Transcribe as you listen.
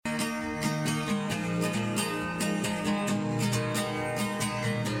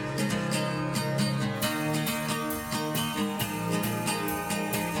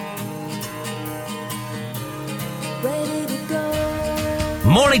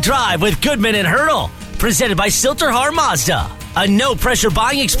Morning Drive with Goodman and Hurdle, presented by Silterhar Mazda. A no-pressure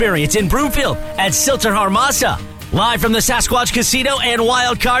buying experience in Broomfield at Silterhar Mazda. Live from the Sasquatch Casino and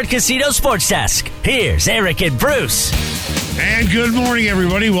Wild Card Casino Sports Desk, here's Eric and Bruce. And good morning,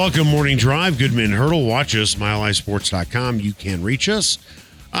 everybody. Welcome, Morning Drive. Goodman and Hurdle. Watch us, milehighsports.com. You can reach us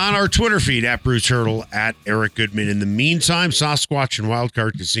on our Twitter feed, at Bruce Hurdle, at Eric Goodman. In the meantime, Sasquatch and Wild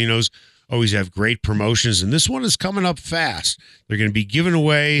Card Casinos always have great promotions, and this one is coming up fast. They're going to be giving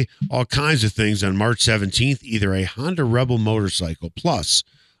away all kinds of things on March 17th, either a Honda Rebel motorcycle plus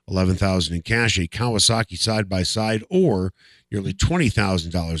 $11,000 in cash, a Kawasaki side-by-side, or nearly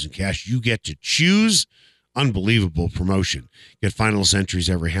 $20,000 in cash. You get to choose. Unbelievable promotion. Get finals entries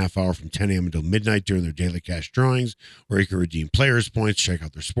every half hour from 10 a.m. until midnight during their daily cash drawings, where you can redeem players' points. Check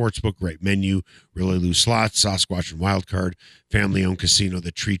out their sportsbook. Great menu, really loose slots, Sasquatch and Wildcard, family-owned casino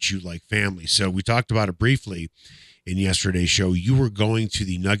that treats you like family. So we talked about it briefly in yesterday's show. You were going to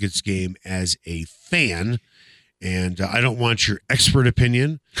the Nuggets game as a fan, and I don't want your expert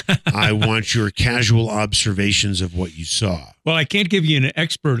opinion. I want your casual observations of what you saw. Well, I can't give you an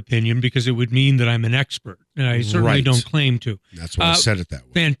expert opinion because it would mean that I'm an expert, and I certainly don't claim to. That's why I said it that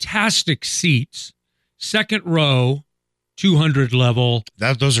way. Fantastic seats, second row, 200 level.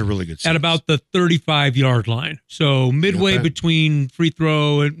 Those are really good seats. At about the 35-yard line. So midway between free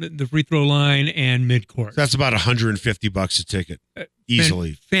throw and the free throw line and midcourt. That's about $150 a ticket,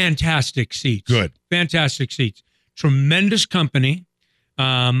 easily. Fantastic seats. Good. Fantastic seats. Tremendous company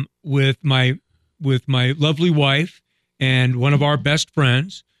with my lovely wife and one of our best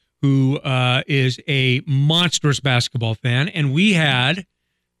friends who is a monstrous basketball fan. And we had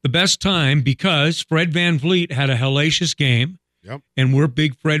the best time because Fred VanVleet had a hellacious game. Yep. And we're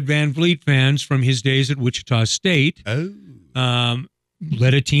big Fred VanVleet fans from his days at Wichita State. Oh.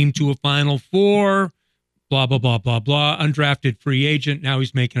 Led a team to a Final Four. Blah, blah, blah, blah, blah. Undrafted free agent. Now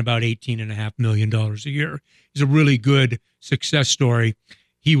he's making about $18.5 million a year. He's a really good success story.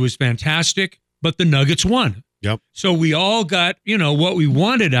 He was fantastic, but the Nuggets won. Yep. So we all got, what we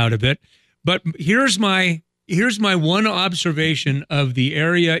wanted out of it. But here's my one observation of the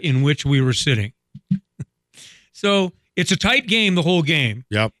area in which we were sitting. So it's a tight game, the whole game.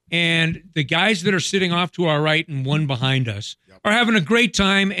 Yep. And the guys that are sitting off to our right and one behind us are having a great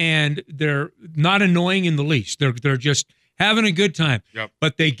time, and they're not annoying in the least. They're just having a good time. Yep.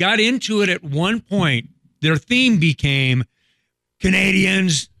 But they got into it at one point. Their theme became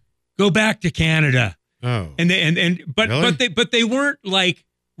Canadians go back to Canada. Oh. But they weren't like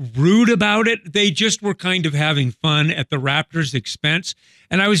rude about it. They just were kind of having fun at the Raptors' expense.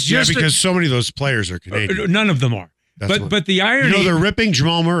 And I was just because so many of those players are Canadian. None of them are. But the irony, they're ripping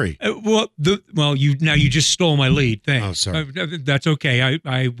Jamal Murray. You just stole my lead. Thanks. Oh, sorry. That's okay.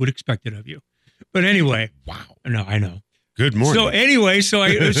 I would expect it of you. But anyway, wow. No, I know. Good morning. So anyway, so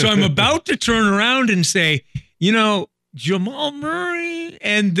I'm about to turn around and say, Jamal Murray,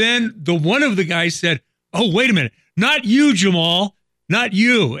 and then one of the guys said, "Oh, wait a minute, not you, Jamal, not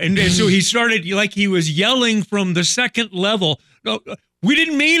you." And so he started like he was yelling from the second level. No. We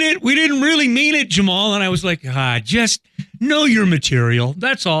didn't mean it. We didn't really mean it, Jamal. And I was like, just know your material.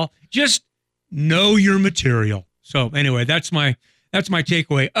 That's all. Just know your material. So anyway, that's my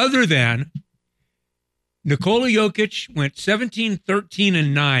takeaway. Other than Nikola Jokic went 17, 13,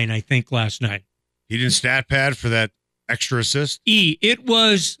 and 9, I think, last night. He didn't stat pad for that extra assist? I'm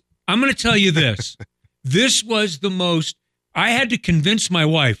going to tell you this. This was the most, I had to convince my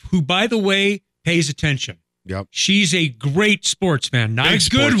wife, who, by the way, pays attention. Yep. She's a great sports fan, not big a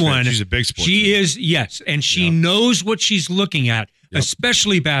good one. She's a big sports fan. She is, yes, and she knows what she's looking at,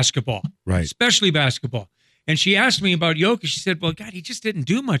 especially basketball. Right. Especially basketball. And she asked me about Jokic. She said, well, God, he just didn't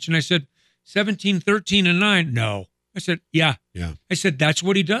do much. And I said, 17, 13, and 9. No. I said, yeah. I said, that's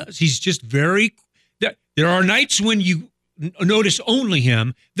what he does. He's just very, there are nights when you notice only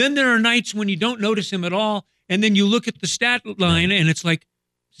him. Then there are nights when you don't notice him at all. And then you look at the stat line and it's like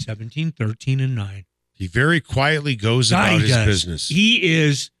 17, 13, and 9. He very quietly goes about his business. He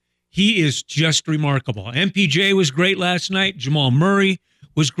is just remarkable. MPJ was great last night. Jamal Murray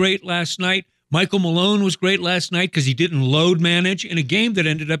was great last night. Michael Malone was great last night because he didn't load manage in a game that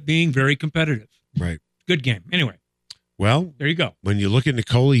ended up being very competitive. Right. Good game. Anyway. Well, there you go. When you look at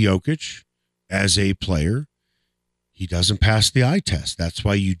Nikola Jokic as a player, he doesn't pass the eye test. That's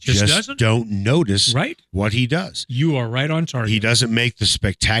why you just don't notice what he does. You are right on target. He doesn't make the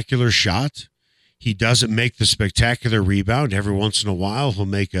spectacular shot. He doesn't make the spectacular rebound. Every once in a while, he'll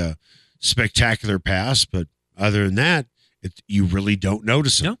make a spectacular pass. But other than that, you really don't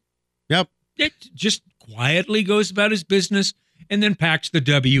notice him. No. Yep. It just quietly goes about his business and then packs the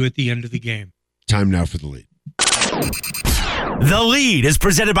W at the end of the game. Time now for the lead. The Lead is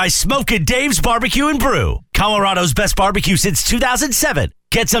presented by Smokin' Dave's Barbecue and Brew, Colorado's best barbecue since 2007.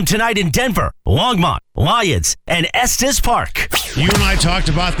 Get some tonight in Denver, Longmont, Lyons, and Estes Park. You and I talked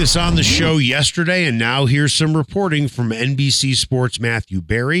about this on the show yesterday, and now here's some reporting from NBC Sports' Matthew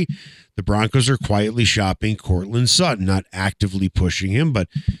Berry. The Broncos are quietly shopping Courtland Sutton, not actively pushing him, but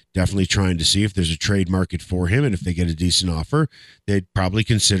definitely trying to see if there's a trade market for him, and if they get a decent offer, they'd probably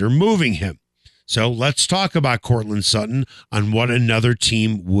consider moving him. So let's talk about Courtland Sutton on what another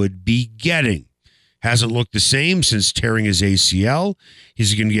team would be getting. Hasn't looked the same since tearing his ACL.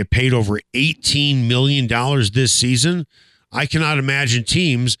 He's going to get paid over $18 million this season. I cannot imagine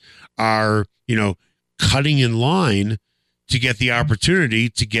teams are, cutting in line to get the opportunity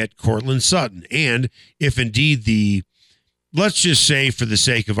to get Courtland Sutton. And if indeed let's just say for the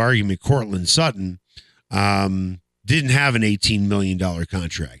sake of argument, Courtland Sutton didn't have an $18 million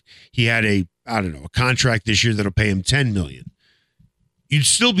contract. He had a contract this year that'll pay him $10 million. You'd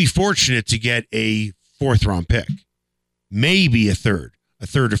still be fortunate to get a fourth-round pick, maybe a third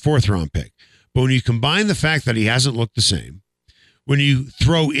or fourth-round pick. But when you combine the fact that he hasn't looked the same, when you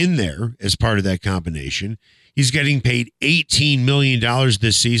throw in there as part of that combination, he's getting paid $18 million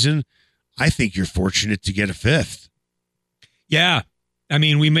this season, I think you're fortunate to get a fifth. Yeah. I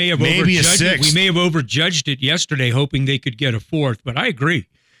mean, we may have maybe overjudged a sixth. it. We may have overjudged it yesterday, hoping they could get a fourth, but I agree.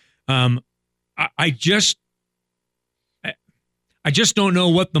 I just don't know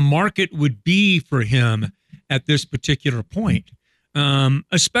what the market would be for him at this particular point,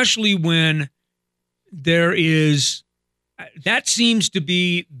 especially when that seems to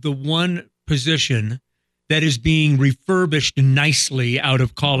be the one position that is being refurbished nicely out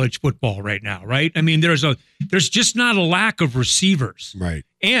of college football right now, right? I mean, there's just not a lack of receivers, right?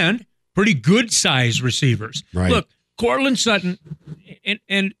 And pretty good size receivers. Right. Look, Courtland Sutton,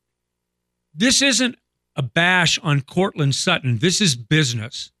 and this isn't a bash on Courtland Sutton. This is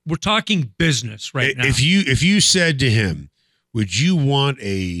business. We're talking business right now. If you said to him, would you want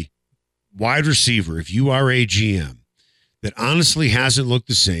a wide receiver, if you are a GM, that honestly hasn't looked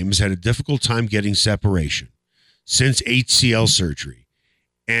the same, has had a difficult time getting separation since ACL surgery,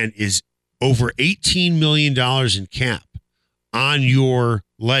 and is over $18 million in cap on your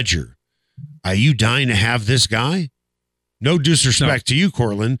ledger, are you dying to have this guy? No disrespect to you,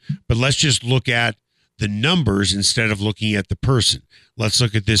 Courtland, but let's just look at the numbers instead of looking at the person. Let's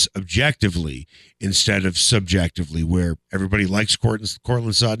look at this objectively instead of subjectively, where everybody likes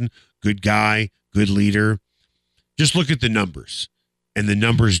Courtland Sutton, good guy, good leader. Just look at the numbers, and the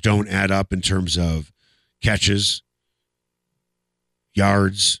numbers don't add up in terms of catches,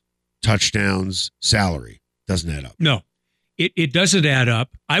 yards, touchdowns, salary. Doesn't add up. No, it doesn't add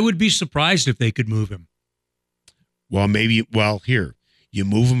up. I would be surprised if they could move him. Well, here, you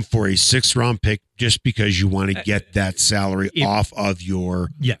move him for a sixth-round pick just because you want to get that salary off of your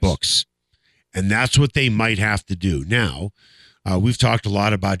books. And that's what they might have to do. Now, we've talked a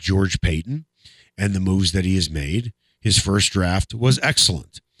lot about George Paton and the moves that he has made. His first draft was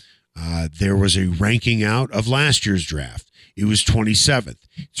excellent. There was a ranking out of last year's draft. It was 27th.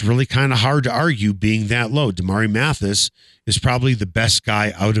 It's really kind of hard to argue being that low. Damari Mathis is probably the best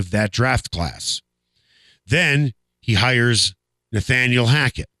guy out of that draft class. Then he hires Nathaniel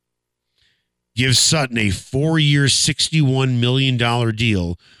Hackett, gives Sutton a 4-year, $61 million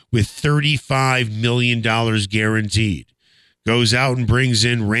deal with $35 million guaranteed. Goes out and brings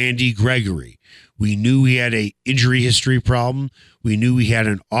in Randy Gregory. We knew he had an injury history problem. We knew he had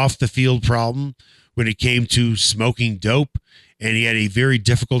an off-the-field problem when it came to smoking dope, and he had a very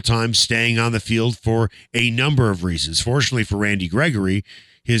difficult time staying on the field for a number of reasons. Fortunately for Randy Gregory,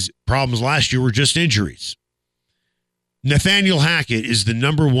 his problems last year were just injuries. Nathaniel Hackett is the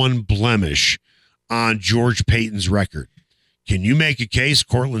number one blemish on George Paton's record. Can you make a case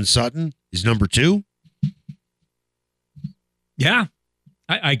Courtland Sutton is number two? Yeah,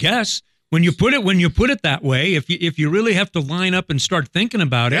 I guess when you put it that way, if you really have to line up and start thinking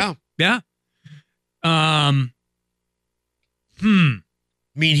about it, yeah. I mean,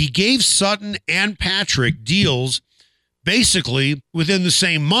 he gave Sutton and Patrick deals basically within the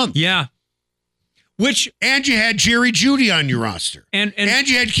same month. Yeah. And you had Jerry Jeudy on your roster. And you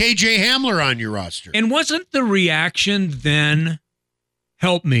had KJ Hamler on your roster. And wasn't the reaction then,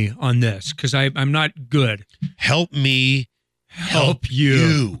 help me on this, because I'm not good. Help me help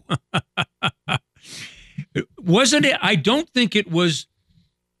you. Wasn't it? I don't think it was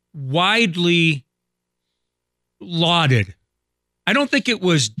widely lauded. I don't think it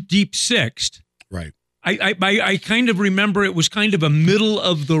was deep sixth. Right. I kind of remember it was kind of a middle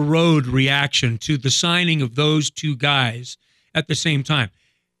of the road reaction to the signing of those two guys at the same time.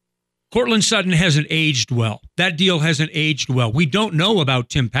 Courtland Sutton hasn't aged well. That deal hasn't aged well. We don't know about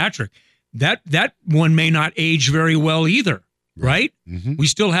Tim Patrick. That one may not age very well either, right? Mm-hmm. We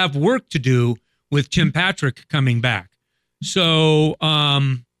still have work to do with Tim Patrick coming back. So,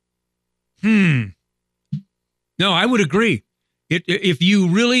 no, I would agree. If you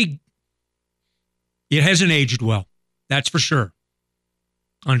really, it hasn't aged well. That's for sure.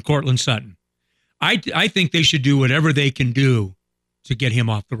 On Courtland Sutton, I think they should do whatever they can do to get him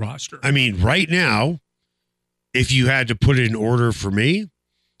off the roster. I mean, right now, if you had to put it in order for me,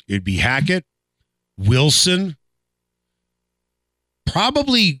 it'd be Hackett, Wilson,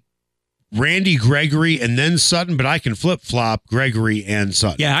 probably Randy Gregory, and then Sutton, but I can flip-flop Gregory and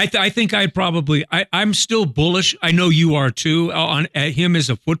Sutton. Yeah, I think I'd probably I'm still bullish. I know you are too, on him as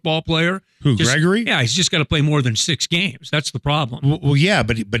a football player. Who, Gregory? Yeah, he's just got to play more than 6 games. That's the problem. Well, yeah,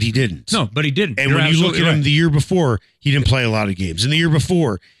 but he didn't. No, but he didn't. And You're when you look at absolutely him the year before, he didn't play a lot of games. And the year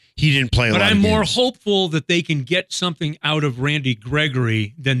before, he didn't play a lot of games. But I'm more hopeful that they can get something out of Randy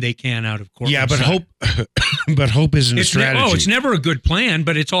Gregory than they can out of Courtland. Yeah, but Sutton. hope isn't a strategy. It's never a good plan,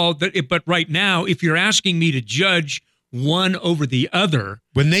 but it's all. But right now, if you're asking me to judge one over the other,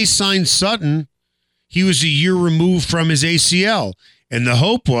 when they signed Sutton, he was a year removed from his ACL, and the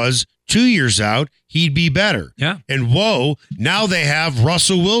hope was 2 years out he'd be better. Yeah. And whoa, now they have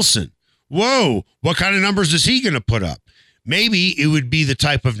Russell Wilson. Whoa, what kind of numbers is he going to put up? Maybe it would be the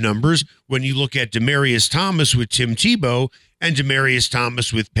type of numbers when you look at Demaryius Thomas with Tim Tebow and Demaryius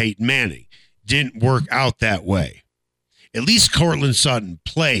Thomas with Peyton Manning. Didn't work out that way. At least Courtland Sutton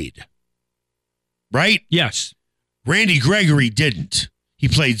played. Right? yes, Randy Gregory didn't. He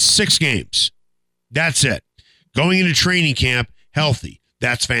played 6 games. That's it. Going into training camp healthy.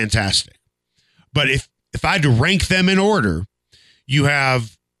 That's fantastic. But if I had to rank them in order, you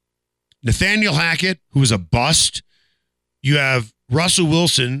have Nathaniel Hackett, who was a bust. You have Russell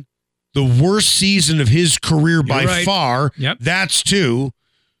Wilson, the worst season of his career by far. Yep. That's 2.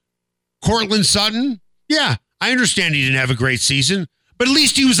 Courtland Sutton, yeah, I understand he didn't have a great season, but at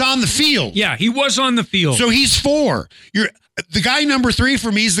least he was on the field. Yeah, he was on the field. So he's 4. The guy number 3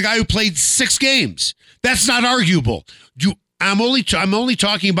 for me is the guy who played 6 games. That's not arguable. I'm only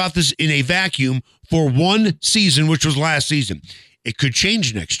talking about this in a vacuum for one season, which was last season. It could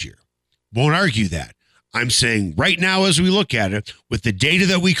change next year. Won't argue that. I'm saying right now, as we look at it, with the data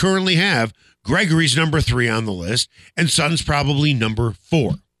that we currently have, Gregory's number 3 on the list, and Sutton's probably number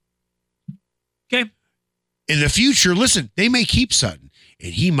 4. Okay. In the future, listen, they may keep Sutton,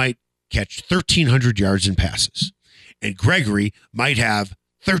 and he might catch 1,300 yards in passes. And Gregory might have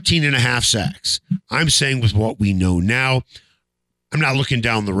 13 and a half sacks. I'm saying with what we know now, I'm not looking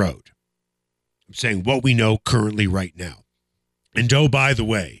down the road. I'm saying what we know currently right now. And oh, by the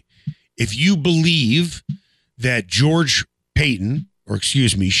way, if you believe that Sean Payton,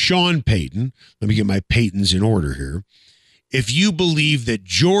 let me get my Paytons in order here. If you believe that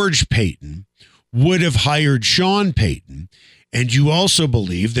George Payton would have hired Sean Payton, and you also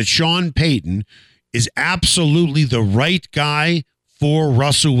believe that Sean Payton is absolutely the right guy for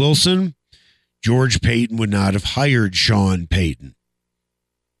Russell Wilson, George Payton would not have hired Sean Payton.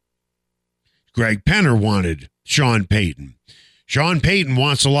 Greg Penner wanted Sean Payton. Sean Payton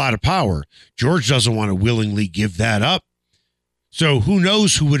wants a lot of power. George doesn't want to willingly give that up. So who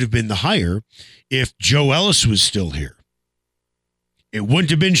knows who would have been the hire if Joe Ellis was still here. It wouldn't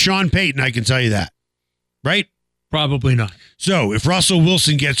have been Sean Payton, I can tell you that. Right? Probably not. So if Russell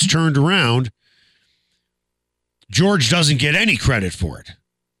Wilson gets turned around, George doesn't get any credit for it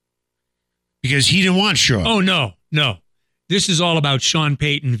because he didn't want Sean. Oh, no. This is all about Sean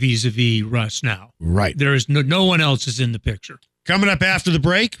Payton vis-a-vis Russ now. Right. There is no one else is in the picture. Coming up after the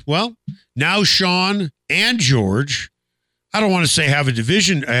break, well, now Sean and George, I don't want to say have a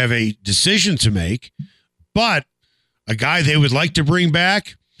decision to make, but a guy they would like to bring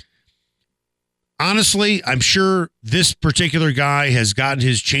back. Honestly, I'm sure this particular guy has gotten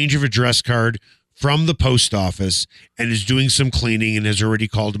his change of address card from the post office and is doing some cleaning and has already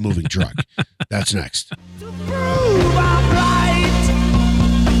called a moving truck. That's next.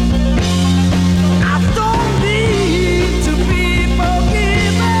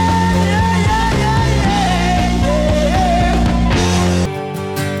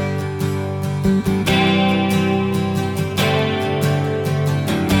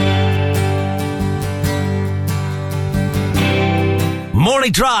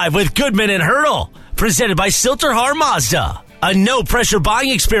 Morning Drive with Goodman and Hurdle, presented by Silterhar Mazda. A no-pressure buying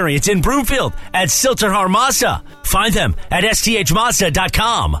experience in Broomfield at Silterhar Mazda. Find them at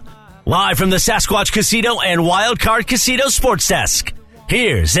sthmazda.com. Live from the Sasquatch Casino and Wild Card Casino Sports Desk.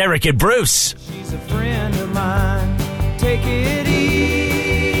 Here's Eric and Bruce. She's a friend of mine. Take it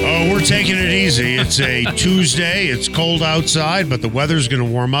easy. Oh, we're we're taking it easy. It's a Tuesday. It's cold outside, but the weather's going to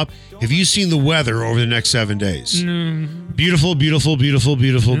warm up. Have you seen the weather over the next 7 days? Beautiful, beautiful, beautiful,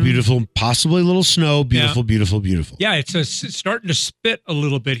 beautiful, beautiful. Possibly a little snow. Beautiful, beautiful, beautiful. Yeah, it's starting to spit a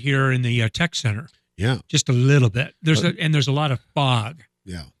little bit here in the tech center. Yeah, just a little bit. There's a lot of fog.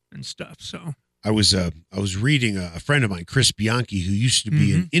 Yeah, and stuff. So I was reading a friend of mine, Chris Bianchi, who used to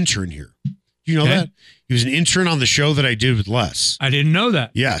be an intern here. You know that? He was an intern on the show that I did with Les. I didn't know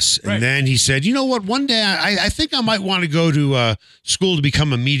that. Yes. And then he said, you know what? One day I think I might want to go to school to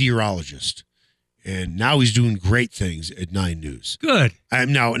become a meteorologist. And now he's doing great things at 9 News. Good.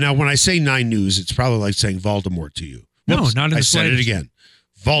 Now, when I say 9 News, it's probably like saying Voldemort to you. Whoops, no, not in the I said it again.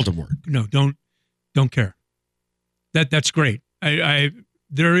 Voldemort. No, don't care. That's great.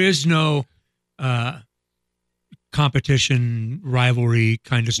 There is no competition, rivalry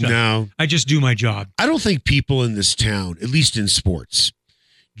kind of stuff. No. I just do my job. I don't think people in this town, at least in sports,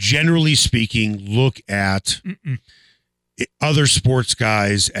 generally speaking, look at other sports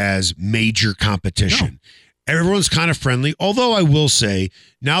guys as major competition. No. Everyone's kind of friendly, although I will say,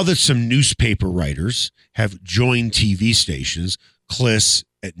 now that some newspaper writers have joined TV stations, Kliss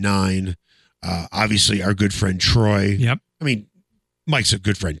at 9, obviously our good friend Troy. Yep. I mean, Mike's a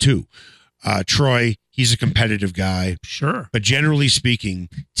good friend too. Troy, he's a competitive guy. Sure. But generally speaking,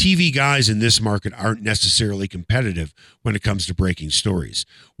 TV guys in this market aren't necessarily competitive when it comes to breaking stories.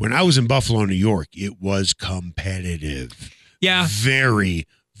 When I was in Buffalo, New York, it was competitive. Yeah. Very,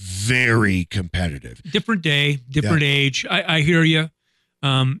 very competitive. Different day, different age. I hear you.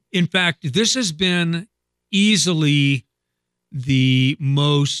 In fact, this has been easily the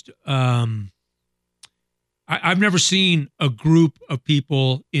most... I've never seen a group of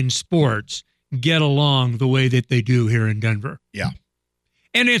people in sports get along the way that they do here in Denver. Yeah.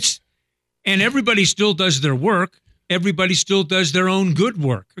 And everybody still does their work. Everybody still does their own good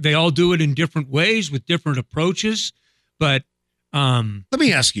work. They all do it in different ways with different approaches. But let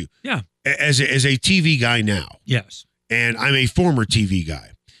me ask you. Yeah. As a TV guy now. Yes. And I'm a former TV guy.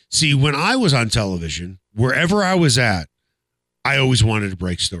 See, when I was on television, wherever I was at, I always wanted to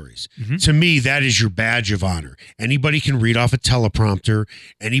break stories. Mm-hmm. To me, that is your badge of honor. Anybody can read off a teleprompter.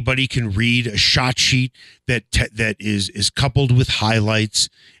 Anybody can read a shot sheet that is coupled with highlights.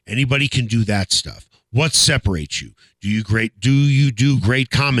 Anybody can do that stuff. What separates you? Do you do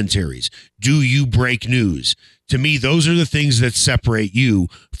great commentaries? Do you break news? To me, those are the things that separate you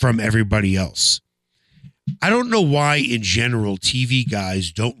from everybody else. I don't know why, in general, TV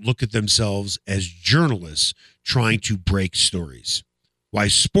guys don't look at themselves as journalists trying to break stories. Why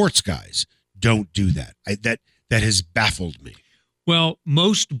sports guys don't do that. That has baffled me. Well,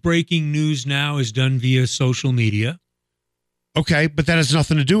 most breaking news now is done via social media. Okay, but that has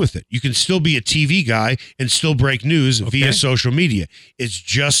nothing to do with it. You can still be a TV guy and still break news via social media. It's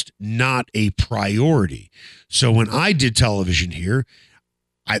just not a priority. So when I did television here,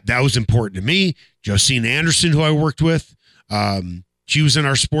 that was important to me. Josine Anderson, who I worked with, she was in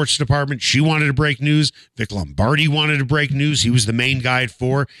our sports department. She wanted to break news. Vic Lombardi wanted to break news. He was the main guy at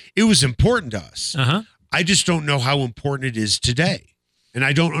 4. It was important to us. Uh-huh. I just don't know how important it is today. And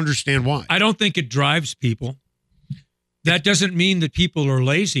I don't understand why. I don't think it drives people. That doesn't mean that people are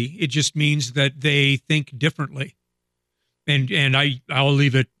lazy. It just means that they think differently. And I'll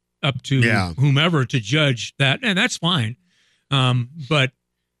leave it up to whomever to judge that. And that's fine. But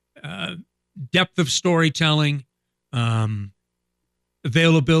depth of storytelling,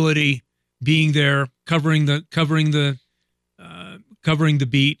 availability, being there, covering the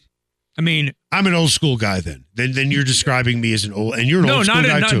beat. I mean, I'm an old school guy. Then you're describing me as an old, and you're an old school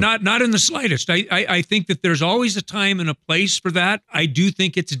guy too. Not in the slightest. I think that there's always a time and a place for that. I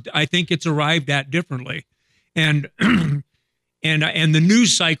think it's arrived at differently, and the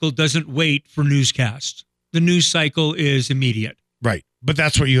news cycle doesn't wait for newscasts. The news cycle is immediate. Right. But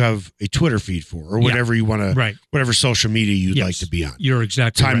that's what you have a Twitter feed for, or whatever you want to, whatever social media you'd like to be on. You're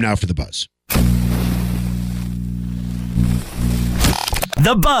exactly Time right. now for the buzz.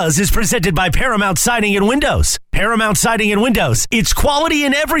 The Buzz is presented by Paramount Siding and Windows. Paramount Siding and Windows. It's quality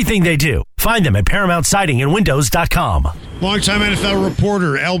in everything they do. Find them at ParamountSidingAndWindows.com. Longtime NFL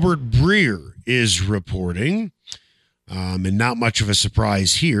reporter Albert Breer is reporting, and not much of a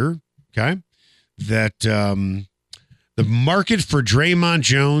surprise here, okay, that the market for Dre'Mont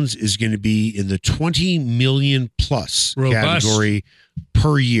Jones is going to be in the 20 million plus category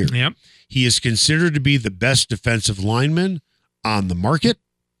per year. Yep. He is considered to be the best defensive lineman on the market.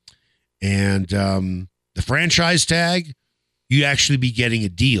 And the franchise tag, you'd actually be getting a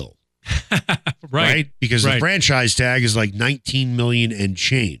deal. right? Because the franchise tag is like 19 million and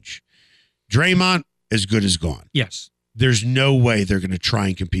change. Dre'Mont, as good as gone. Yes. there's no way they're going to try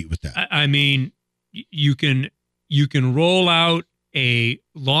and compete with that. I mean, you can roll out a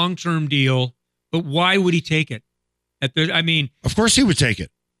long-term deal, but why would he take it? Of course he would take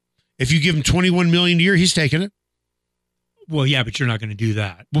it. If you give him $21 million a year, he's taking it. Well, yeah, but you're not going to do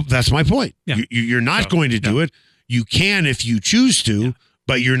that. Well, that's my point. Yeah. You're not going to do it. You can if you choose to,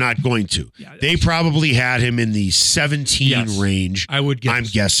 but you're not going to. Yeah, they probably had him in the 17 range. I would guess. I'm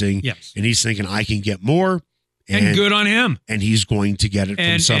guessing. Yes. And he's thinking, I can get more. And good on him. And he's going to get it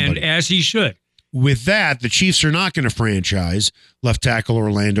from somebody. And as he should. With that, the Chiefs are not going to franchise left tackle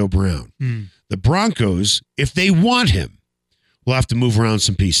Orlando Brown. The Broncos, if they want him, will have to move around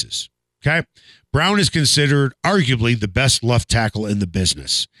some pieces. Okay? Brown is considered arguably the best left tackle in the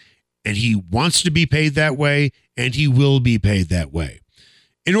business. And he wants to be paid that way, and he will be paid that way.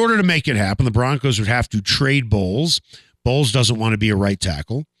 In order to make it happen, the Broncos would have to trade Bowles. Bowles doesn't want to be a right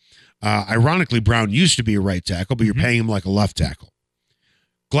tackle. Ironically, Brown used to be a right tackle, but you're paying him like a left tackle.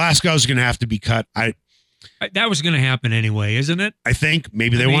 Glasgow's going to have to be cut. That was going to happen anyway, isn't it? I think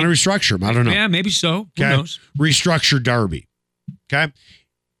maybe they want to restructure him. I don't know. Yeah, maybe so. Who knows? Restructure Darby. Okay?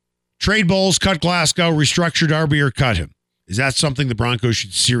 Trade Bowles, cut Glasgow, restructure Darby, or cut him. Is that something the Broncos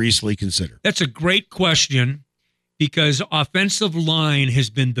should seriously consider? That's a great question because offensive line has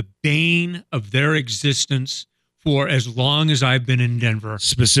been the bane of their existence for as long as I've been in Denver.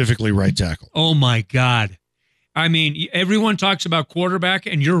 Specifically right tackle. Oh, my God. I mean, everyone talks about quarterback,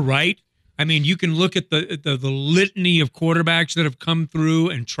 and you're right. I mean, you can look at the litany of quarterbacks that have come through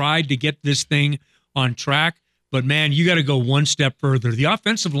and tried to get this thing on track. But, man, you got to go one step further. The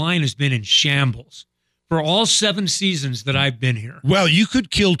offensive line has been in shambles for all 7 seasons that I've been here. Well, you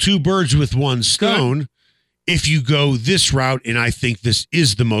could kill 2 birds with one stone if you go this route, and I think this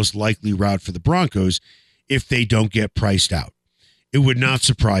is the most likely route for the Broncos if they don't get priced out. It would not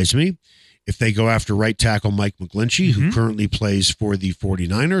surprise me if they go after right tackle Mike McGlinchey, who currently plays for the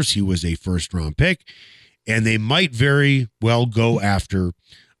 49ers. He was a first-round pick. And they might very well go after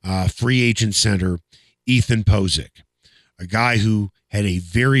free agent center Ethan Pozick, a guy who had a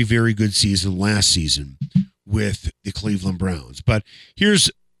very, very good season last season with the Cleveland Browns. But here's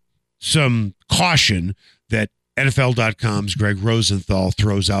some caution that NFL.com's Greg Rosenthal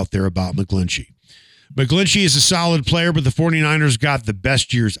throws out there about McGlinchey. McGlinchey is a solid player, but the 49ers got the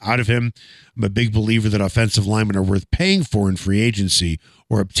best years out of him. I'm a big believer that offensive linemen are worth paying for in free agency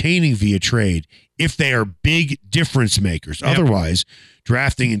or obtaining via trade if they are big difference makers. Yep. Otherwise,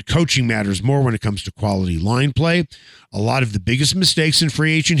 drafting and coaching matters more when it comes to quality line play. A lot of the biggest mistakes in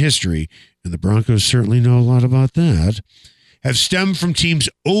free agent history, and the Broncos certainly know a lot about that, have stemmed from teams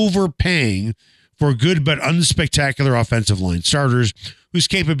overpaying for good but unspectacular offensive line starters whose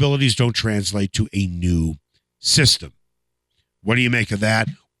capabilities don't translate to a new system. What do you make of that?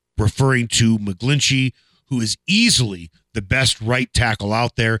 Referring to McGlinchey, who is easily the best right tackle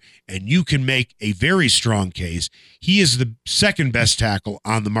out there, and you can make a very strong case. He is the second best tackle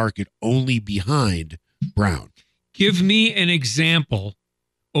on the market, only behind Brown. Give me an example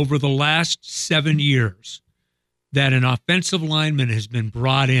over the last 7 years that an offensive lineman has been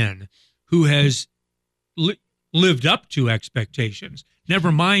brought in who has lived up to expectations.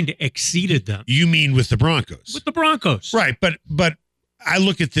 Never mind exceeded them. You mean with the Broncos? With the Broncos. Right, but I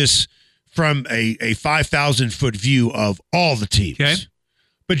look at this from a 5,000-foot view of all the teams. Okay.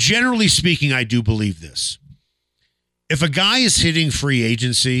 But generally speaking, I do believe this. If a guy is hitting free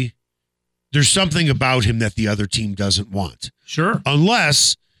agency, there's something about him that the other team doesn't want. Sure.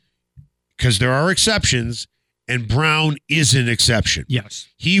 Unless, because there are exceptions, and Brown is an exception. Yes.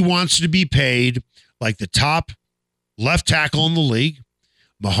 He wants to be paid like the top left tackle in the league.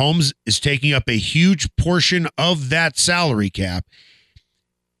 Mahomes is taking up a huge portion of that salary cap,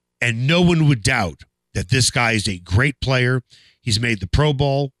 and no one would doubt that this guy is a great player. He's made the Pro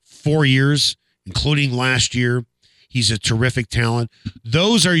Bowl 4 years, including last year. He's a terrific talent.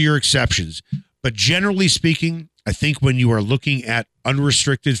 Those are your exceptions. But generally speaking, I think when you are looking at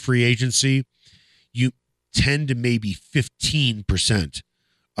unrestricted free agency, you tend to maybe 15%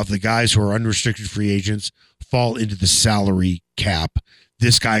 of the guys who are unrestricted free agents fall into the salary cap.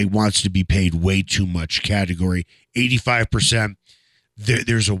 This guy wants to be paid way too much category. 85%.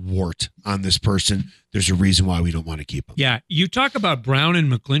 There's a wart on this person. There's a reason why we don't want to keep him. Yeah. You talk about Brown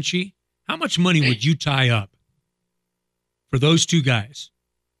and McGlinchey. How much money would you tie up for those two guys?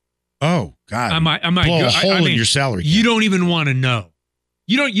 Oh, God. I might blow a hole in your salary cap. You don't even want to know.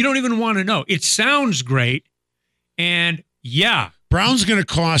 You don't even want to know. It sounds great. And yeah. Brown's going to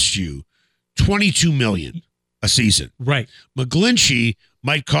cost you $22 million a season. Right. McGlinchey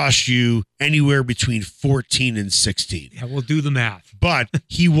might cost you anywhere between 14 and 16. Yeah, we'll do the math. But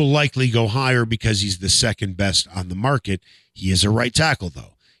he will likely go higher because he's the second best on the market. He is a right tackle,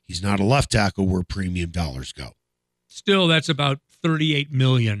 though. He's not a left tackle where premium dollars go. Still, that's about $38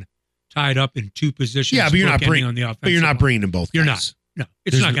 million tied up in two positions. Yeah, but you're not bringing on the offensive But you're not line. bringing them both. You're guys. not. No,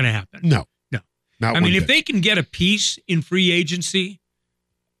 it's not going to happen. No. I mean, if they can get a piece in free agency,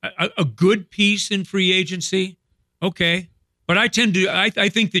 a good piece in free agency, okay. But I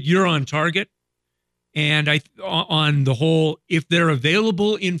think that you're on target, and on the whole, if they're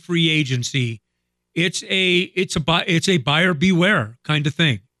available in free agency, it's a buyer beware kind of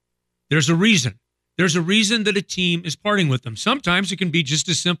thing. There's a reason. There's a reason that a team is parting with them. Sometimes it can be just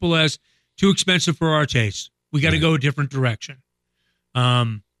as simple as too expensive for our taste. We got to go a different direction.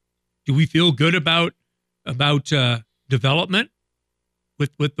 Do we feel good about development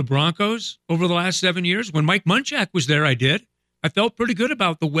with the Broncos over the last 7 years? When Mike Munchak was there, I felt pretty good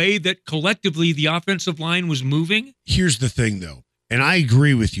about the way that collectively the offensive line was moving. Here's the thing, though, and I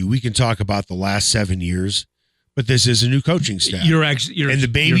agree with you. We can talk about the last 7 years, but this is a new coaching staff. And the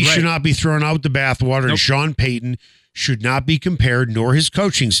baby should not be thrown out with the bathwater, and Sean Payton should not be compared, nor his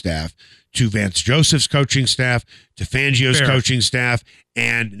coaching staff, to Vance Joseph's coaching staff, to Fangio's coaching staff,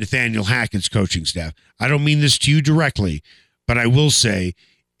 and Nathaniel Hackett's coaching staff. I don't mean this to you directly, but I will say,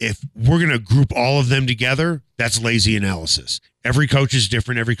 if we're going to group all of them together, that's lazy analysis. Every coach is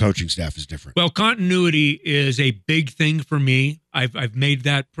different. Every coaching staff is different. Well, continuity is a big thing for me. I've made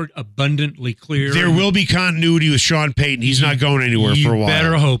that abundantly clear. There will be continuity with Sean Payton. He's not going anywhere for a while. You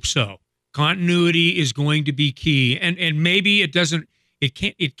better hope so. Continuity is going to be key, and maybe it doesn't.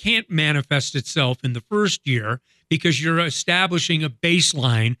 It can't manifest itself in the first year because you're establishing a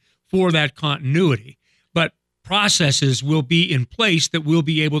baseline for that continuity. But processes will be in place that we'll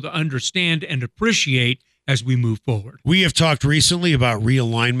be able to understand and appreciate as we move forward. We have talked recently about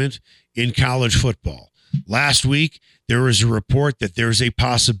realignment in college football. Last week, there was a report that there's a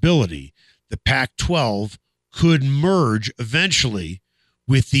possibility the Pac-12 could merge eventually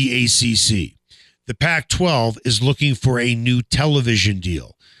with the ACC. The Pac-12 is looking for a new television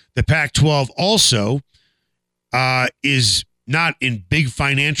deal. The Pac-12 also is not in big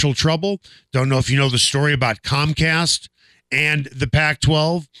financial trouble. Don't know if you know the story about Comcast and the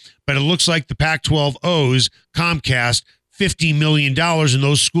Pac-12, but it looks like the Pac-12 owes Comcast $50 million, and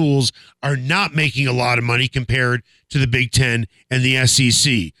those schools are not making a lot of money compared to the Big Ten and the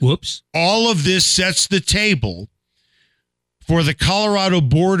SEC. Whoops. All of this sets the table for the Colorado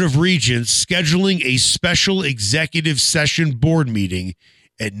Board of Regents scheduling a special executive session board meeting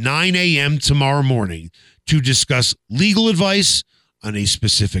at 9 a.m. tomorrow morning to discuss legal advice on a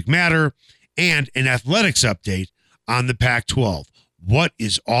specific matter and an athletics update on the Pac-12. What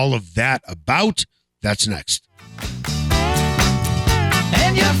is all of that about? That's next.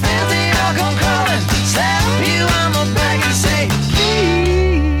 And your friends, they all come crawling, slap you on the back and say, please.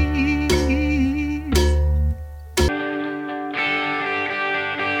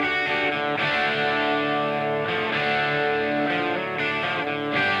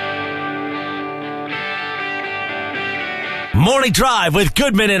 Morning Drive with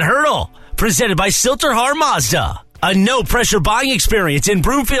Goodman and Hurdle, presented by Silterhar Mazda. A no-pressure buying experience in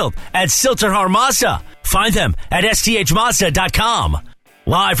Broomfield at Silterhar Mazda. Find them at sthmazda.com.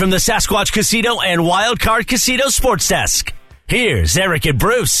 Live from the Sasquatch Casino and Wild Card Casino Sports Desk, here's Eric and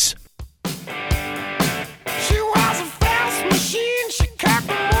Bruce. She was a fast machine, she kept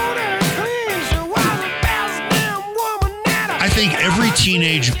the motor clean, she was the best damn woman that I think every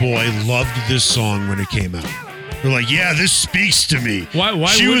teenage boy loved this song when it came out. They're like, yeah, this speaks to me. Why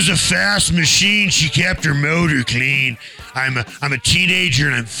she was a fast machine. She kept her motor clean. I'm a teenager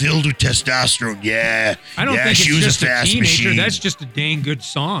and I'm filled with testosterone. Yeah. I don't think she it's was just a fast teenager. machine. That's just a dang good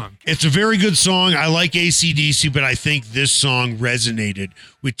song. It's a very good song. I like AC/DC, but I think this song resonated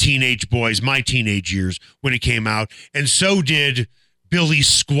with teenage boys, my teenage years, when it came out. And so did Billy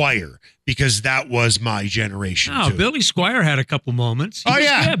Squier, because that was my generation. Oh, too. Billy Squier had a couple moments.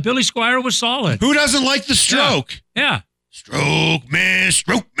 Yeah. Billy Squier was solid. Who doesn't like the stroke? Yeah. Stroke me.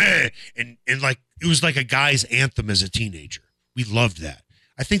 And like, it was like a guy's anthem as a teenager. We loved that.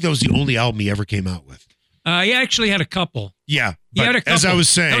 I think that was the only album he ever came out with. He actually had a couple. Yeah. He had a couple. As I was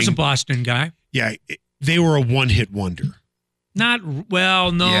saying. That was a Boston guy. Yeah. They were a one-hit wonder. No.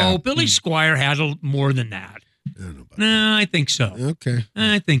 Yeah. Billy Squier had more than that. I don't know about No, I think so. that. Okay.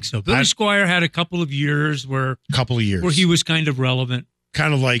 I think so. Billy Squier had a couple of years where he was kind of relevant.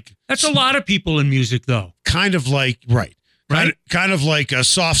 Kind of like. That's a lot of people in music, though. Kind of like, right. Kind of like a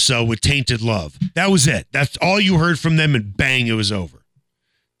Soft Cell with Tainted Love. That was it. That's all you heard from them, and bang, it was over.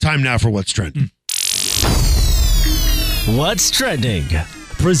 Time now for What's Trending. What's trending?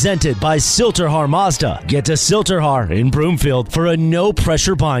 Presented by Silterhar Mazda. Get to Silterhar in Broomfield for a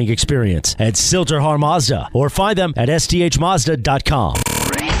no-pressure buying experience at Silterhar Mazda or find them at sthmazda.com.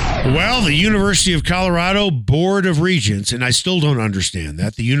 Well, the University of Colorado Board of Regents, and I still don't understand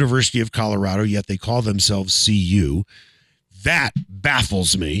that, the University of Colorado, yet they call themselves CU. That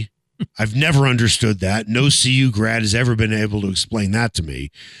baffles me. I've never understood that. No CU grad has ever been able to explain that to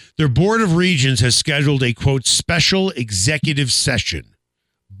me. Their Board of Regents has scheduled a, quote, special executive session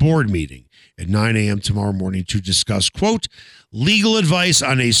board meeting at 9 a.m. tomorrow morning to discuss, quote, legal advice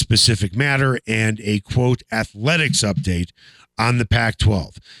on a specific matter and a, quote, athletics update on the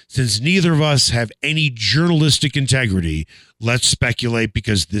Pac-12. Since neither of us have any journalistic integrity, let's speculate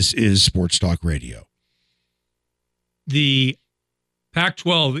because this is Sports Talk Radio. The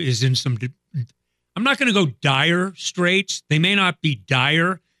Pac-12 is in some, I'm not going to go dire straits. They may not be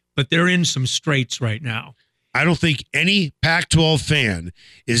dire, but they're in some straits right now. I don't think any Pac-12 fan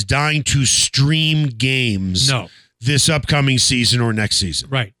is dying to stream games this upcoming season or next season.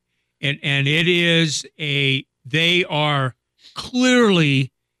 Right. And it is they are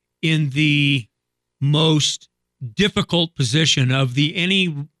clearly in the most difficult position of the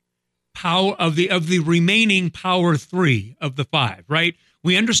remaining power three of the five, right?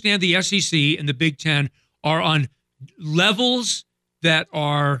 We understand the SEC and the Big Ten are on levels that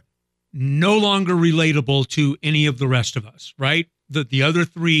are no longer relatable to any of the rest of us, right? The other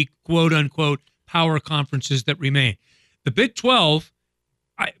three, quote unquote, power conferences that remain. The Big 12,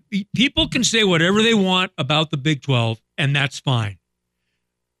 people can say whatever they want about the Big 12, and that's fine.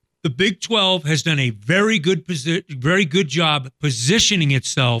 The Big 12 has done a very good job positioning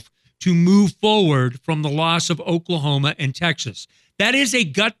itself to move forward from the loss of Oklahoma and Texas. That is a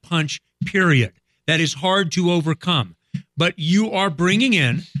gut punch, period. That is hard to overcome. But you are bringing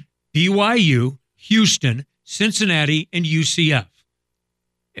in BYU, Houston, Cincinnati, and UCF.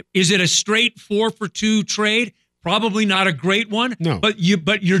 Is it a straight 4-for-2 trade? Probably not a great one. No. But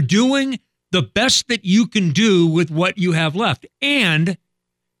you're doing the best that you can do with what you have left. And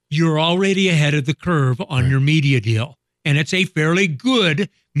you're already ahead of the curve on your media deal. And it's a fairly good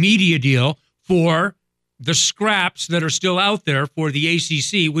media deal for the scraps that are still out there for the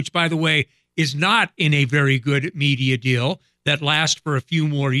ACC, which, by the way, is not in a very good media deal that lasts for a few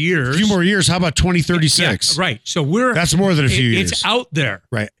more years. A few more years? How about 2036? Yeah, right. So that's more than a few years. It's out there.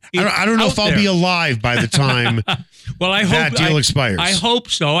 Right. I don't know if I'll be alive by the time well, I hope that deal expires. I hope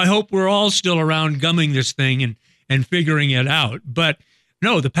so. I hope we're all still around gumming this thing and figuring it out. But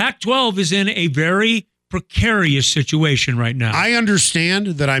no, the Pac-12 is in a very precarious situation right now. I understand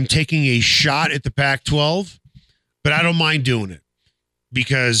that I'm taking a shot at the Pac-12, but I don't mind doing it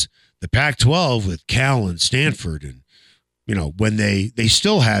because the Pac-12 with Cal and Stanford and, you know, when they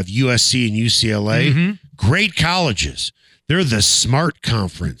still have USC and UCLA, great colleges. They're the smart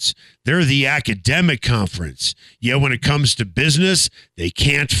conference. They're the academic conference. Yet when it comes to business, they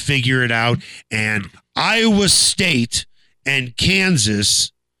can't figure it out. And Iowa State and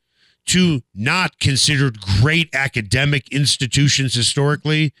Kansas, two not considered great academic institutions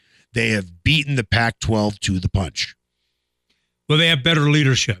historically, they have beaten the Pac-12 to the punch. Well, they have better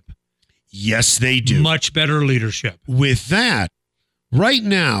leadership. Yes, they do. Much better leadership. With that, right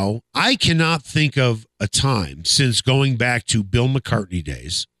now, I cannot think of a time since going back to Bill McCartney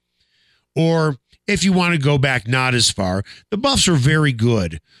days, or if you want to go back not as far, the Buffs were very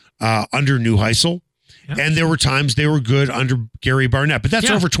good under Neuheisel, and there were times they were good under Gary Barnett, but that's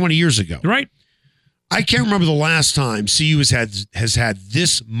over 20 years ago. Right. I can't remember the last time CU has had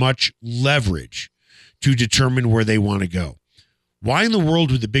this much leverage to determine where they want to go. Why in the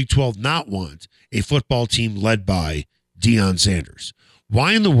world would the Big 12 not want a football team led by Deion Sanders?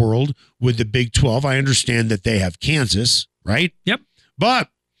 Why in the world would the Big 12, I understand that they have Kansas, right? Yep. But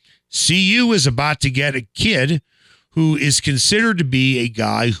CU is about to get a kid who is considered to be a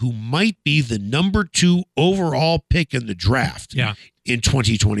guy who might be the number 2 overall pick in the draft in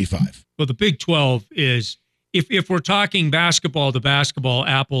 2025. Well, the Big 12 is, if we're talking basketball to basketball,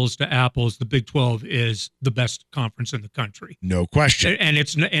 apples to apples, the Big 12 is the best conference in the country. No question. And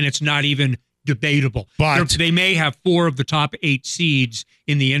it's not even debatable. But they may have 4 of the top 8 seeds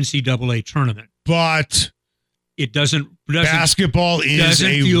in the NCAA tournament. But it doesn't basketball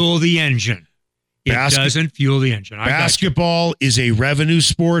doesn't fuel the engine. It doesn't fuel the engine. Basketball is a revenue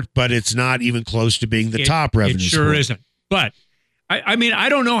sport, but it's not even close to being the top revenue sport. It sure isn't. But I mean, I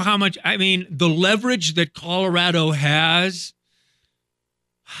don't know how much. I mean, the leverage that Colorado has.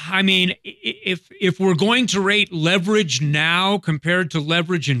 I mean, if we're going to rate leverage now compared to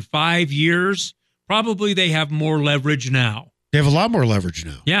leverage in 5 years, probably they have more leverage now. They have a lot more leverage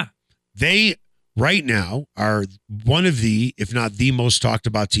now. Yeah. right now are one of the, if not the most talked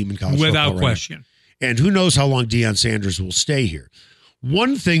about team in college football. Without right question. now. And who knows how long Deion Sanders will stay here.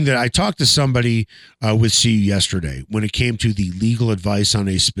 One thing that I talked to somebody with CU yesterday when it came to the legal advice on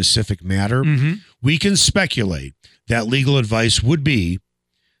a specific matter, we can speculate that legal advice would be,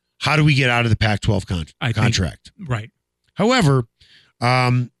 how do we get out of the Pac-12 contract? Right. However,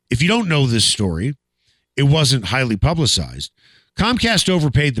 if you don't know this story, it wasn't highly publicized. Comcast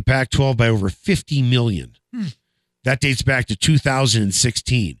overpaid the Pac-12 by over $50 million. That dates back to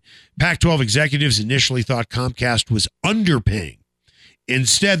 2016. Pac-12 executives initially thought Comcast was underpaying.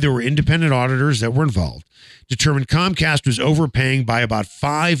 Instead, there were independent auditors that were involved, determined Comcast was overpaying by about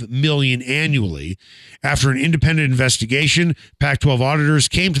 $5 million annually. After an independent investigation, Pac-12 auditors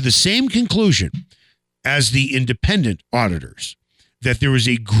came to the same conclusion as the independent auditors, that there was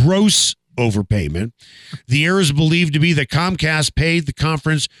a gross overpayment. The error is believed to be that Comcast paid the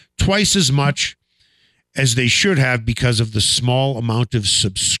conference twice as much as they should have because of the small amount of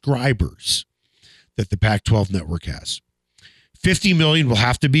subscribers that the Pac-12 network has. $50 million will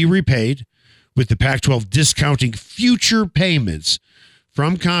have to be repaid, with the Pac-12 discounting future payments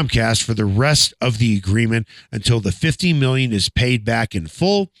from Comcast for the rest of the agreement until the $50 million is paid back in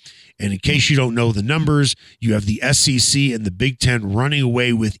full. And in case you don't know the numbers, you have the SEC and the Big Ten running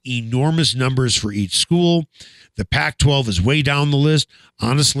away with enormous numbers for each school. The Pac-12 is way down the list.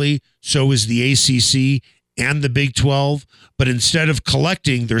 Honestly, so is the ACC and the Big 12. But instead of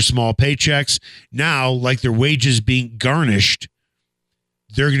collecting their small paychecks, now, like their wages being garnished,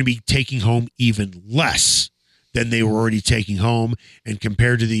 they're going to be taking home even less than they were already taking home. And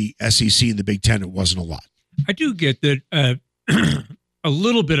compared to the SEC and the Big Ten, it wasn't a lot. I do get that a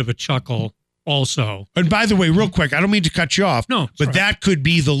little bit of a chuckle also. And by the way, real quick, I don't mean to cut you off, No, but sorry. that could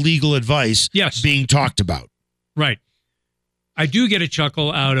be the legal advice being talked about. Right. I do get a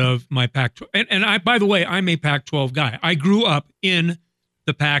chuckle out of my Pac-12. And I, by the way, I'm a Pac-12 guy. I grew up in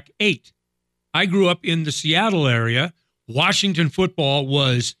the Pac-8. I grew up in the Seattle area. Washington football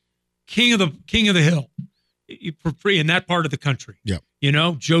was king of the hill for free in that part of the country. Yeah. You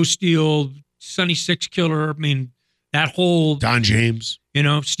know, Joe Steele, Sonny Six Killer. I mean, that whole Don James. You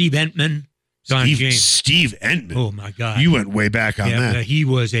know, Steve Entman. James. Steve Entman. Oh my God. You went way back on that. He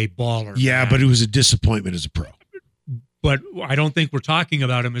was a baller. Yeah, man. but it was a disappointment as a pro. But I don't think we're talking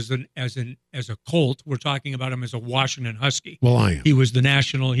about him as a Colt. We're talking about him as a Washington Husky. Well, I am. He was the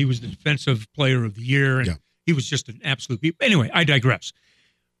defensive player of the year, and he was just an absolute beast. Anyway, I digress.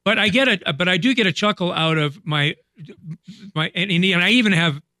 But I get it. But I do get a chuckle out of my and I even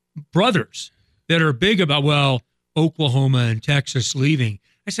have brothers that are big about Oklahoma and Texas leaving.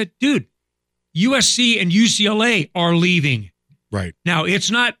 I said, dude, USC and UCLA are leaving. Right. Now, it's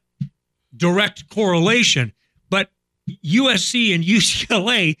not direct correlation, but USC and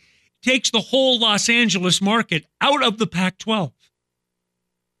UCLA takes the whole Los Angeles market out of the Pac-12.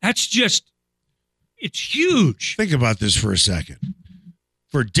 That's just, it's huge. Think about this for a second.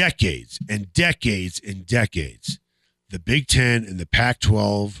 For decades and decades and decades, the Big Ten and the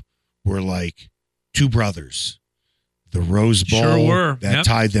Pac-12 were like two brothers. The Rose Bowl Sure were. that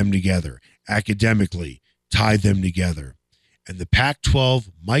tied them together. Academically, tied them together. And the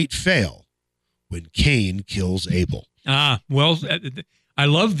Pac-12 might fail when Cain kills Abel. Well, I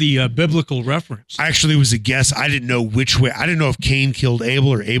love the biblical reference. Actually, it was a guess. I didn't know which way. I didn't know if Cain killed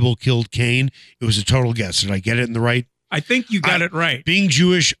Abel or Abel killed Cain. It was a total guess. Did I get it in the right? I think you got it right. Being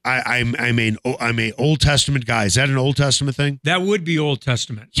Jewish, I'm a Old Testament guy. Is that an Old Testament thing? That would be Old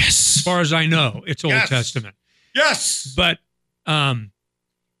Testament. Yes. As far as I know, it's Old Testament. Yes. But I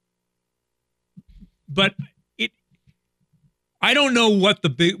don't know what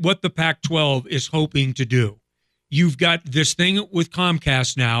the Pac-12 is hoping to do. You've got this thing with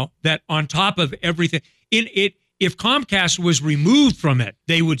Comcast now that on top of everything if Comcast was removed from it,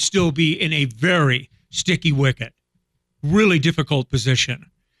 they would still be in a very sticky wicket, really difficult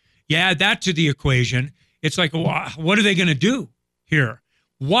position. You add that to the equation, it's like, what are they going to do here?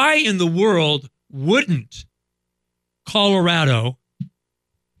 Why in the world wouldn't Colorado,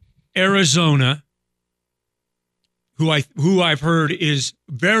 Arizona, who I've heard is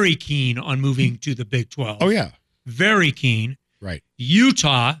very keen on moving to the Big 12. Oh, yeah. Very keen. Right.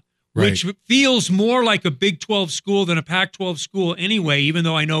 Utah, which feels more like a Big 12 school than a Pac-12 school anyway, even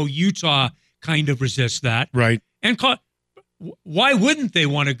though I know Utah kind of resists that. Right. And why wouldn't they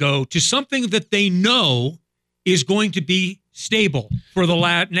want to go to something that they know is going to be stable for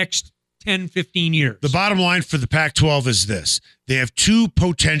the next 10, 15 years? The bottom line for the Pac-12 is this. They have two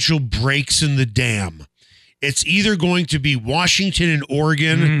potential breaks in the dam. It's either going to be Washington and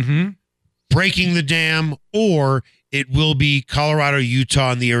Oregon breaking the dam, or it will be Colorado,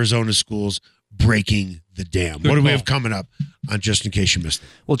 Utah, and the Arizona schools breaking the dam. Good what do we call. have coming up on Just In Case You Missed It?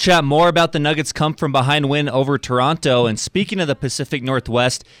 We'll chat more about the Nuggets' come-from-behind win over Toronto. And speaking of the Pacific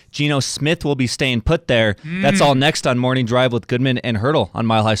Northwest, Geno Smith will be staying put there. That's all next on Morning Drive with Goodman and Hurdle on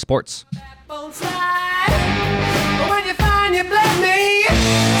Mile High Sports. When you find you bless me,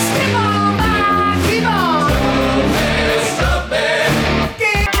 skip on by, keep on.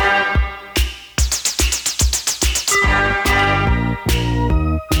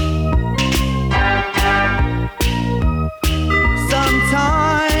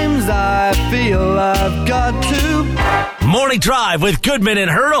 Sometimes I feel I've got to. Morning Drive with Goodman and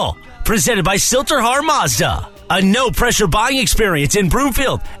Hurdle. Presented by Silterhar Mazda. A no-pressure buying experience in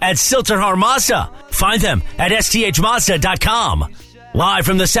Broomfield at Silterhar Mazda. Find them at sthmazda.com. Live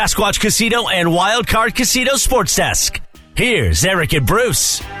from the Sasquatch Casino and Wildcard Casino Sports Desk. Here's Eric and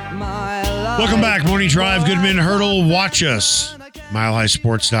Bruce. Welcome back. Morning Drive, Goodman, Hurdle. Watch us.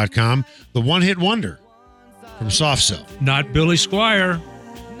 MileHighSports.com. The one-hit wonder from Soft Cell. Not Billy Squire.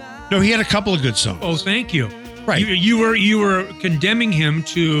 No, he had a couple of good songs. Oh, thank you. Right. You were condemning him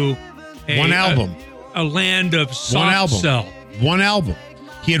to One album. a land of soft One album. cell. One album.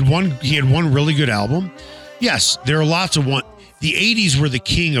 He had one really good album. Yes, there are lots of one. The 80s were the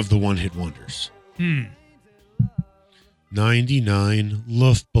king of the one-hit wonders. 99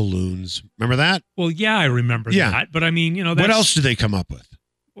 Luftballons. Remember that? Well, yeah, I remember Yeah. that. But I mean, that's, What else did they come up with?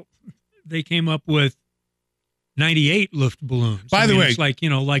 They came up with 98 Luftballons. By the way, it's like,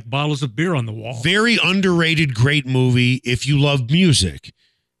 like bottles of beer on the wall. Very underrated, great movie. If you love music,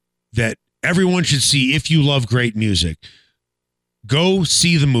 that everyone should see. If you love great music, go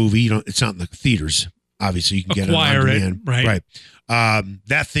see the movie. It's not in the theaters. Obviously, you can get Acquire it on it, demand. right.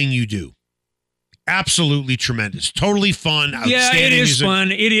 That Thing You Do. Absolutely tremendous. Totally fun. Yeah, it is music.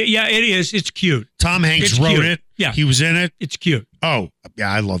 fun. It is. It's cute. Tom Hanks It's wrote cute. it. Yeah. He was in it. It's cute. Oh, yeah,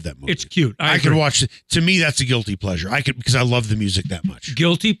 I love that movie. It's cute. I could agree. watch it. To me, that's a guilty pleasure. Because I love the music that much.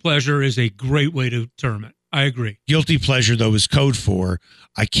 Guilty pleasure is a great way to term it. I agree. Guilty pleasure, though, is code for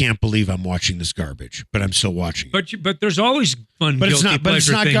I can't believe I'm watching this garbage, but I'm still watching it. But there's always fun But it's guilty not. But it's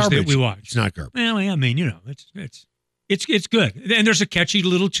pleasure not things garbage. that we watch. It's not garbage. Well, I mean, it's good. And there's a catchy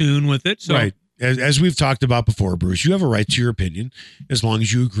little tune with it. So Right. As we've talked about before, Bruce, you have a right to your opinion as long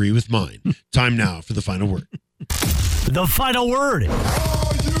as you agree with mine. Time now for the final word. The final word.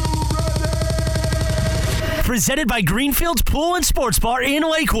 Presented by Greenfield's Pool and Sports Bar in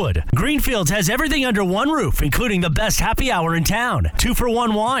Lakewood. Greenfield's has everything under one roof, including the best happy hour in town.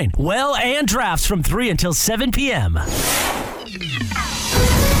 2-for-1 wine, well, and drafts from 3 until 7 p.m.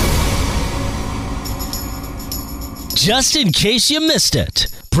 Just in case you missed it.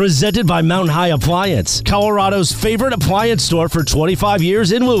 Presented by Mountain High Appliance, Colorado's favorite appliance store for 25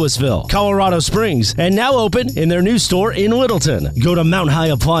 years in Louisville, Colorado Springs, and now open in their new store in Littleton. Go to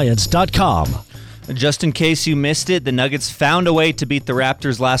mountainhighappliance.com. Just in case you missed it, the Nuggets found a way to beat the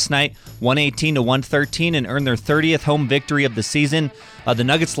Raptors last night, 118-113, and earn their 30th home victory of the season. The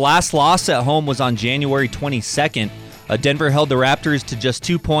Nuggets' last loss at home was on January 22nd. Denver held the Raptors to just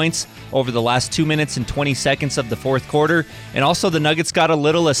 2 points over the last 2 minutes and 20 seconds of the fourth quarter. And also the Nuggets got a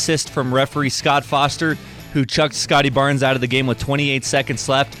little assist from referee Scott Foster, who chucked Scotty Barnes out of the game with 28 seconds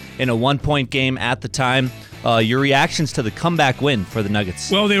left in a 1-point game at the time. Your reactions to the comeback win for the Nuggets?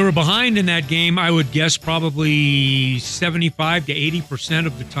 Well, they were behind in that game, I would guess probably 75 to 80%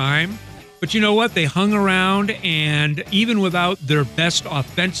 of the time. But you know what? They hung around, and even without their best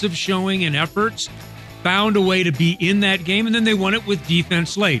offensive showing and efforts, found a way to be in that game, and then they won it with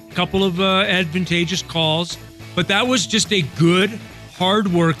defense late. A couple of advantageous calls, but that was just a good,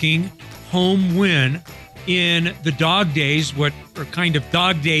 hard-working home win in the dog days, what are kind of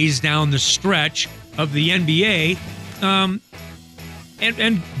dog days down the stretch of the NBA,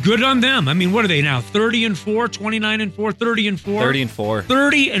 and good on them. I mean, what are they now? 30-4, 29-4, 30-4? 30-4.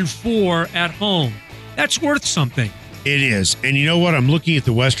 30-4 at home. That's worth something. It is. And you know what? I'm looking at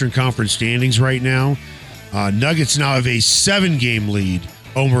the Western Conference standings right now. Nuggets now have a 7-game lead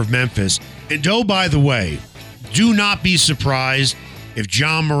over Memphis. And oh, by the way, do not be surprised if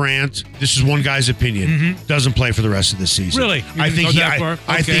John Morant, this is one guy's opinion, doesn't play for the rest of the season. Really? I think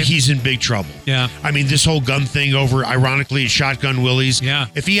I think he's in big trouble. Yeah. I mean, this whole gun thing over, ironically, Shotgun Willie's. Yeah.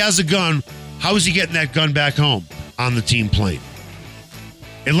 If he has a gun, how is he getting that gun back home on the team plane?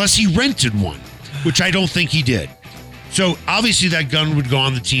 Unless he rented one, which I don't think he did. So obviously that gun would go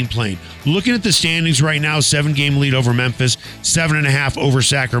on the team plane. Looking at the standings right now, 7-game lead over Memphis, 7.5 over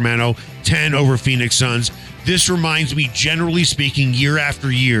Sacramento, 10 over Phoenix Suns. This reminds me, generally speaking, year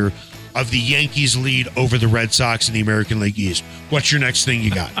after year, of the Yankees lead over the Red Sox in the American League East. What's your next thing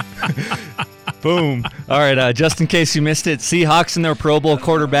you got? Boom. All right, just in case you missed it, Seahawks and their Pro Bowl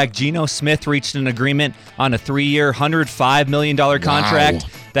quarterback Geno Smith reached an agreement on a 3-year, $105 million contract.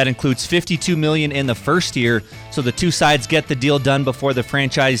 That includes $52 million in the first year. So the two sides get the deal done before the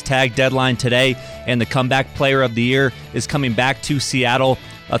franchise tag deadline today, and the comeback player of the year is coming back to Seattle.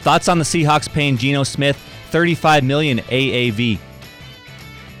 Thoughts on the Seahawks paying Geno Smith $35 million AAV?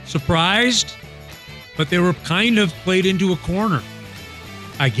 Surprised, but they were kind of played into a corner,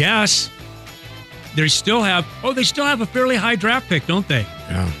 I guess. They still have a fairly high draft pick, don't they?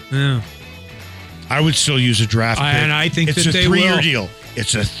 Yeah. I would still use a draft pick. And I think it's that a they three-year will. deal.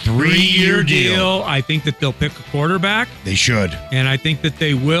 It's a 3-year deal. I think that they'll pick a quarterback. They should. And I think that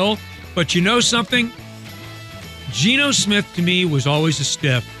they will. But you know something? Geno Smith, to me, was always a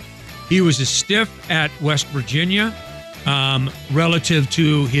stiff. He was a stiff at West Virginia relative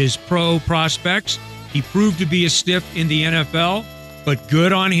to his pro prospects. He proved to be a stiff in the NFL, but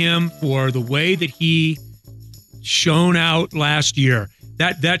good on him for the way that he shone out last year.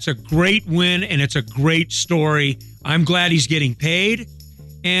 That's a great win, and it's a great story. I'm glad he's getting paid.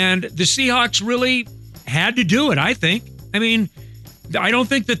 And the Seahawks really had to do it, I think. I mean, I don't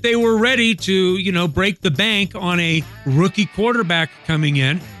think that they were ready to, break the bank on a rookie quarterback coming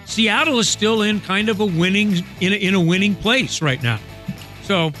in. Seattle is still in kind of a winning place right now.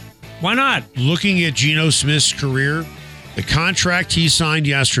 So why not? Looking at Geno Smith's career, the contract he signed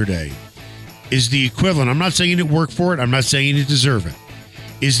yesterday is the equivalent. I'm not saying he didn't work for it. I'm not saying he didn't deserve it.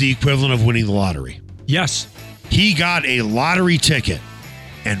 Is the equivalent of winning the lottery. Yes. He got a lottery ticket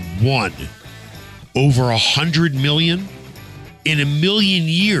and won over $100 million. In a million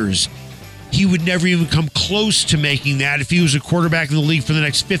years, he would never even come close to making that if he was a quarterback in the league for the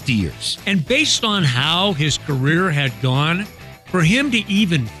next 50 years. And based on how his career had gone, for him to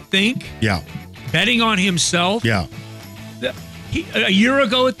even think, betting on himself, a year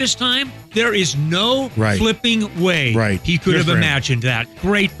ago at this time, there is no flipping way he could have imagined that.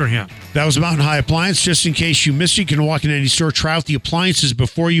 Great for him. That was Mountain High Appliance. Just in case you missed it, you can walk in any store, try out the appliances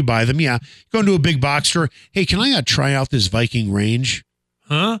before you buy them. Yeah, go into a big box store. Hey, can I try out this Viking range?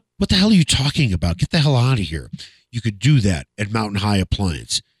 Huh? What the hell are you talking about? Get the hell out of here. You could do that at Mountain High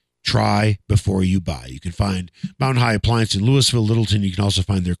Appliance. Try before you buy. You can find Mountain High Appliance in Louisville, Littleton. You can also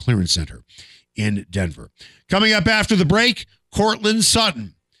find their clearance center in Denver. Coming up after the break, Courtland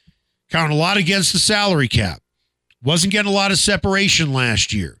Sutton. Counting a lot against the salary cap. Wasn't getting a lot of separation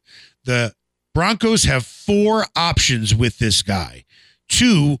last year. The Broncos have 4 options with this guy.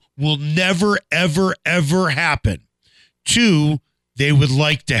 2 will never, ever, ever happen. 2 they would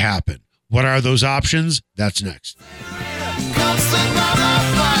like to happen. What are those options? That's next. Come sit by my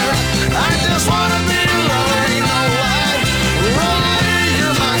fire. I just want to be